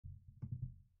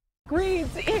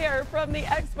Greens here from the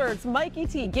experts. Mikey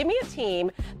T, give me a team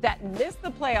that missed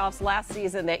the playoffs last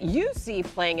season that you see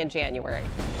playing in January.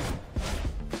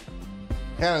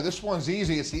 Hannah, this one's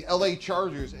easy. It's the LA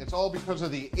Chargers. It's all because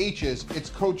of the H's. It's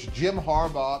Coach Jim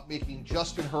Harbaugh making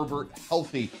Justin Herbert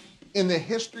healthy. In the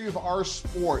history of our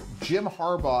sport, Jim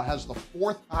Harbaugh has the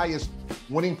fourth highest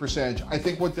winning percentage. I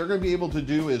think what they're going to be able to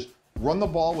do is run the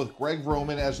ball with Greg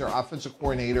Roman as their offensive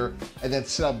coordinator and then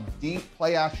set up deep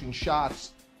play-action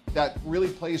shots that really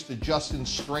plays to Justin's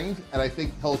strength. And I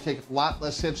think he'll take a lot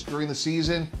less hits during the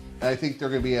season. And I think they're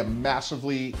going to be a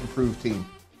massively improved team.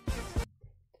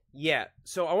 Yeah,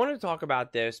 so I wanted to talk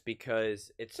about this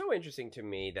because it's so interesting to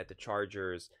me that the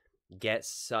Chargers get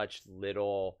such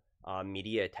little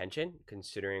media attention,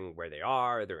 considering where they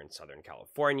are. They're in Southern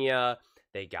California.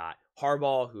 They got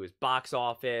Harbaugh, who is box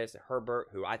office, Herbert,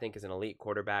 who I think is an elite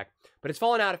quarterback, but it's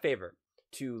fallen out of favor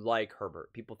to like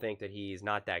Herbert. People think that he's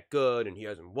not that good and he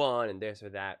hasn't won and this or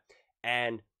that.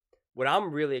 And what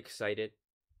I'm really excited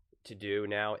to do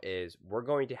now is we're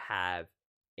going to have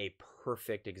a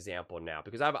perfect example now,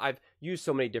 because I've used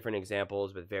so many different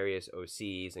examples with various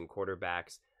OCs and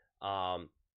quarterbacks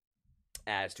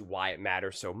as to why it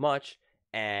matters so much.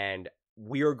 And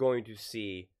we're going to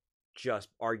see just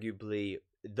arguably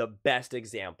the best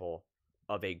example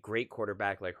of a great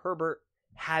quarterback like Herbert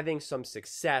having some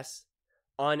success,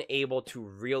 unable to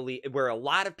really, where a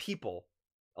lot of people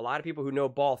who know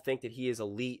ball think that he is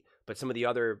elite, but some of the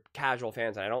other casual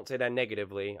fans, and I don't say that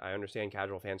negatively, I understand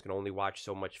casual fans can only watch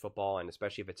so much football, and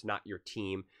especially if it's not your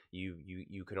team,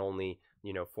 you can only,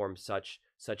 form such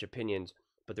opinions,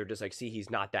 but they're just like, see, he's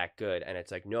not that good. And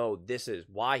it's like, no, this is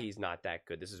why he's not that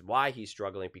good. This is why he's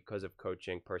struggling, because of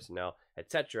coaching, personnel,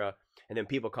 etc. And then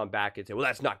people come back and say, well,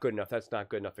 that's not good enough. That's not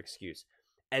good enough excuse.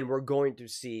 And we're going to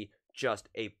see just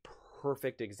a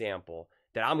perfect example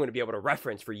that I'm going to be able to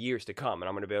reference for years to come. And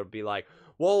I'm going to be able to be like,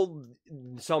 well,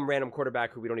 some random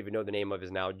quarterback who we don't even know the name of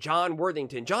is now John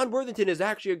Worthington. John Worthington is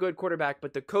actually a good quarterback,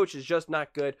 but the coach is just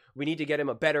not good. We need to get him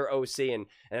a better OC. And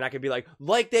I could be like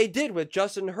they did with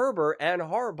Justin Herbert and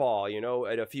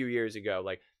Harbaugh, a few years ago.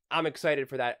 Like, I'm excited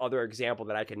for that other example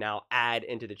that I can now add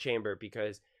into the chamber,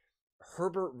 because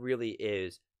Herbert really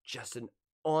is just an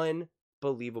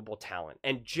unbelievable talent.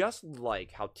 And just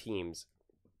like how teams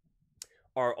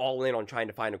are all in on trying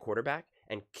to find a quarterback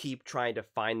and keep trying to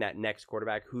find that next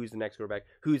quarterback. Who's the next quarterback?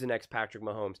 Who's the next Patrick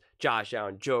Mahomes, Josh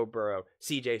Allen, Joe Burrow,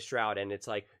 CJ Stroud? And it's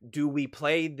like, do we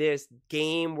play this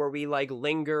game where we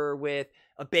linger with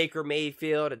a Baker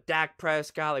Mayfield, a Dak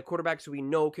Prescott, quarterbacks who we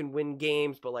know can win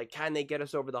games, but can they get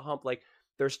us over the hump?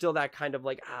 There's still that kind of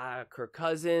Kirk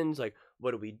Cousins,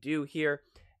 what do we do here?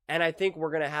 And I think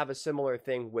we're going to have a similar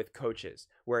thing with coaches,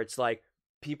 where it's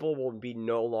people will be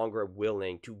no longer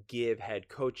willing to give head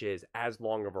coaches as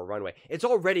long of a runway. It's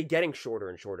already getting shorter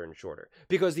and shorter and shorter,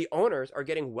 because the owners are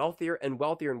getting wealthier and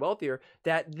wealthier and wealthier,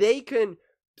 that they can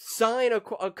sign a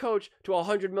coach to a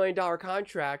 $100 million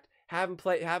contract, have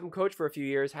him coach for a few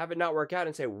years, have it not work out,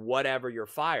 and say, whatever, you're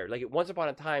fired. Once upon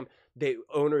a time, the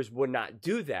owners would not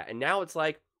do that. And now it's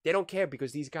they don't care,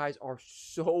 because these guys are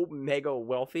so mega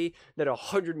wealthy that a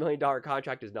 $100 million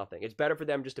contract is nothing. It's better for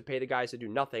them just to pay the guys to do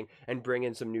nothing and bring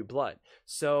in some new blood.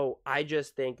 So I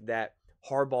just think that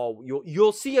Harbaugh,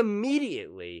 you'll see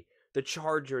immediately the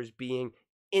Chargers being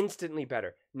instantly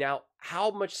better. Now,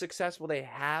 how much success will they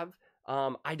have?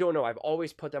 I don't know. I've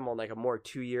always put them on a more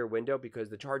 2-year window, because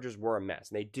the Chargers were a mess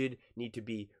and they did need to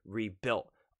be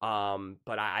rebuilt.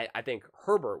 But I think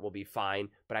Herbert will be fine,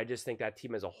 but I just think that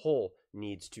team as a whole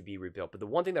needs to be rebuilt. But the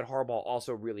one thing that Harbaugh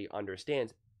also really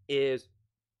understands is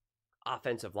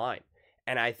offensive line.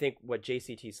 And I think what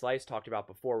JCT Slice talked about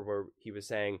before, where he was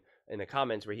saying in the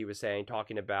comments,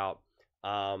 talking about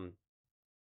how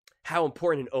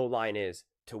important an O-line is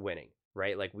to winning,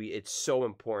 right? It's so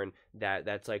important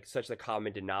that's such a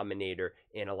common denominator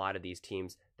in a lot of these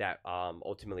teams that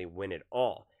ultimately win it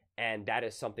all. And that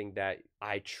is something that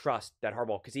I trust that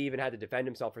Harbaugh, because he even had to defend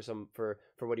himself for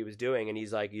what he was doing. And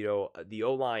he's the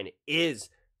O-line is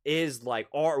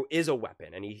a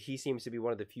weapon. And he seems to be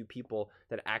one of the few people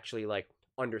that actually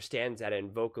understands that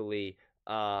and vocally,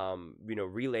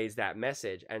 relays that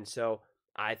message. And so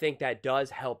I think that does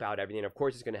help out everything. Of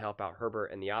course, it's going to help out Herbert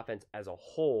and the offense as a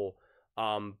whole.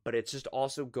 But it's just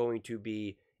also going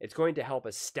to help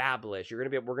establish, we're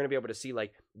going to be able to see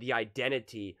the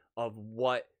identity of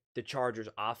what the Chargers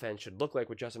offense should look like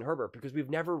with Justin Herbert, because we've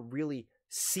never really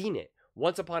seen it.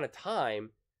 Once upon a time,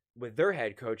 with their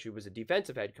head coach, who was a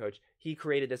defensive head coach, he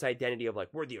created this identity of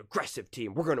we're the aggressive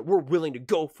team. We're willing to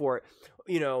go for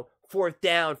it, fourth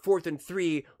down, 4th and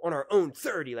 3 on our own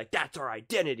 30. That's our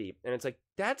identity. And it's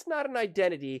that's not an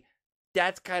identity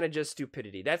that's kind of just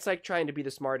stupidity. That's like trying to be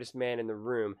the smartest man in the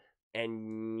room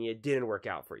and it didn't work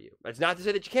out for you. That's not to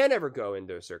say that you can't ever go in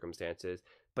those circumstances,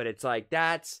 but it's like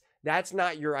that's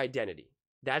not your identity.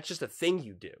 That's just a thing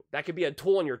you do. That could be a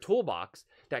tool in your toolbox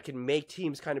that can make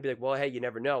teams kind of be like, well, hey, you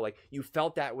never know. Like, you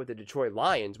felt that with the Detroit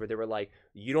Lions, where they were like,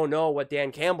 you don't know what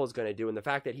Dan Campbell's going to do. And the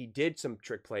fact that he did some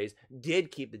trick plays,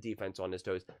 did keep the defense on his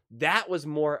toes, that was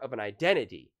more of an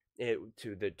identity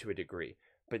to a degree.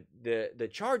 But the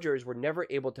Chargers were never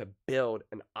able to build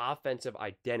an offensive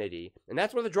identity. And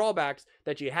that's one of the drawbacks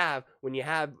that you have when you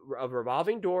have a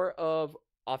revolving door of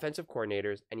offensive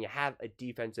coordinators and you have a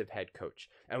defensive head coach.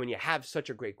 And when you have such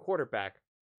a great quarterback,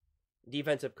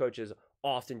 defensive coaches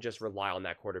often just rely on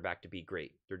that quarterback to be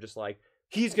great. They're just like,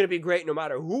 he's going to be great no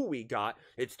matter who we got.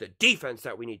 It's the defense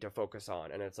that we need to focus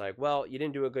on. And it's like, well, you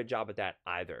didn't do a good job at that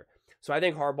either. So I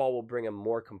think Harbaugh will bring a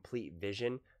more complete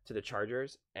vision to the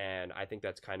Chargers. And I think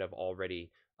that's kind of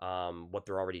already what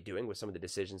they're already doing with some of the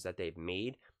decisions that they've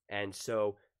made. And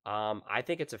so I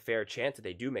think it's a fair chance that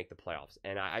they do make the playoffs.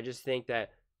 And I just think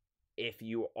that if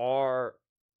you are,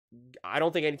 I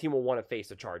don't think any team will want to face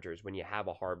the Chargers when you have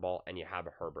a Harbaugh and you have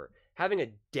a Herbert. Having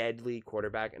a deadly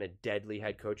quarterback and a deadly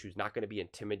head coach who's not going to be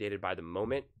intimidated by the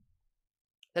moment,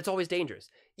 that's always dangerous.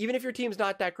 Even if your team's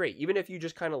not that great, even if you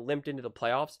just kind of limped into the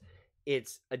playoffs,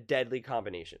 it's a deadly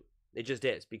combination. It just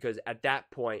is, because at that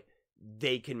point,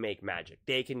 they can make magic.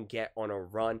 They can get on a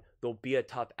run. They'll be a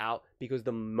tough out because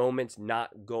the moment's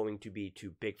not going to be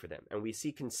too big for them. And we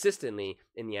see consistently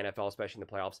in the NFL, especially in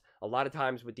the playoffs, a lot of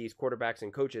times with these quarterbacks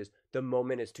and coaches, the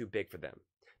moment is too big for them.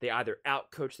 They either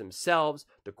outcoach themselves,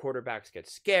 the quarterbacks get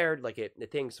scared, like the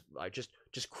things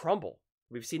just crumble.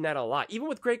 We've seen that a lot, even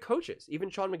with great coaches. Even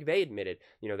Sean McVay admitted,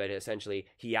 that essentially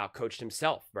he outcoached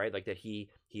himself, right? Like that he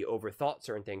overthought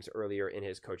certain things earlier in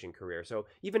his coaching career. So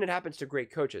even it happens to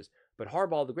great coaches. But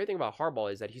Harbaugh, the great thing about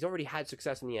Harbaugh is that he's already had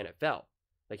success in the NFL.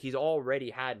 Like, he's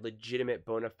already had legitimate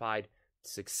bona fide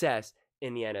success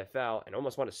in the NFL and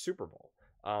almost won a Super Bowl.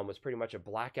 Was pretty much a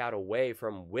blackout away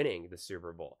from winning the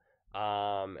Super Bowl.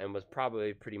 And was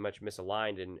probably pretty much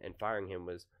misaligned, and firing him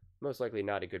was most likely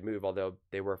not a good move, although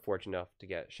they were fortunate enough to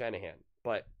get Shanahan.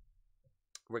 But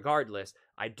regardless,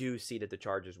 I do see that the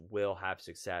Chargers will have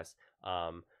success.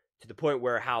 To the point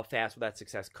where how fast will that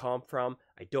success come from,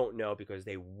 I don't know, because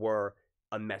they were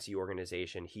a messy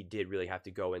organization. He did really have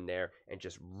to go in there and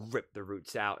just rip the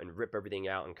roots out and rip everything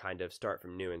out and kind of start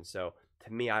from new. And so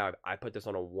to me, I put this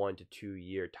on a 1 to 2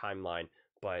 year timeline,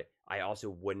 but I also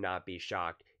would not be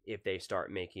shocked if they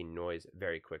start making noise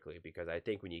very quickly, because I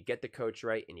think when you get the coach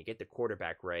right and you get the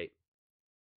quarterback right,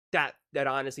 that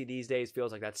honestly these days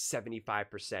feels like that's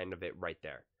 75% of it right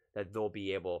there, that they'll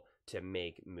be able to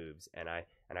make moves. And I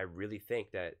really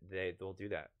think that they'll do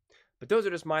that. But those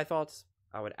are just my thoughts.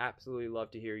 I would absolutely love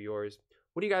to hear yours.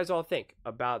 What do you guys all think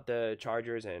about the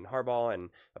Chargers and Harbaugh? And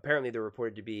apparently they're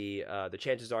reported to be, the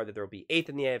chances are that they'll be 8th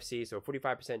in the AFC, so a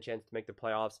 45% chance to make the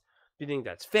playoffs. Do you think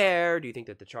that's fair? Do you think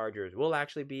that the Chargers will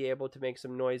actually be able to make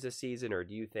some noise this season? Or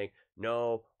do you think,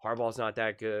 no, Harbaugh's not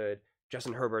that good,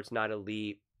 Justin Herbert's not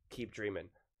elite, keep dreaming?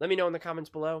 Let me know in the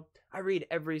comments below. I read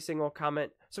every single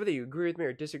comment, so whether you agree with me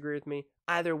or disagree with me,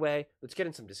 either way, let's get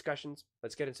in some discussions,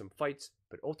 let's get in some fights,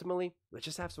 but ultimately, let's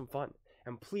just have some fun.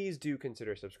 And please do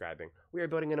consider subscribing. We are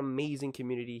building an amazing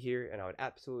community here, and I would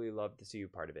absolutely love to see you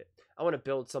part of it. I want to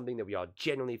build something that we all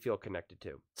genuinely feel connected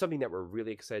to, something that we're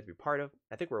really excited to be part of.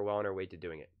 I think we're well on our way to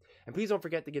doing it. And please don't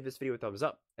forget to give this video a thumbs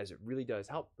up, as it really does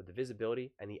help with the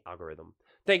visibility and the algorithm.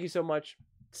 Thank you so much.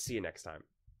 See you next time.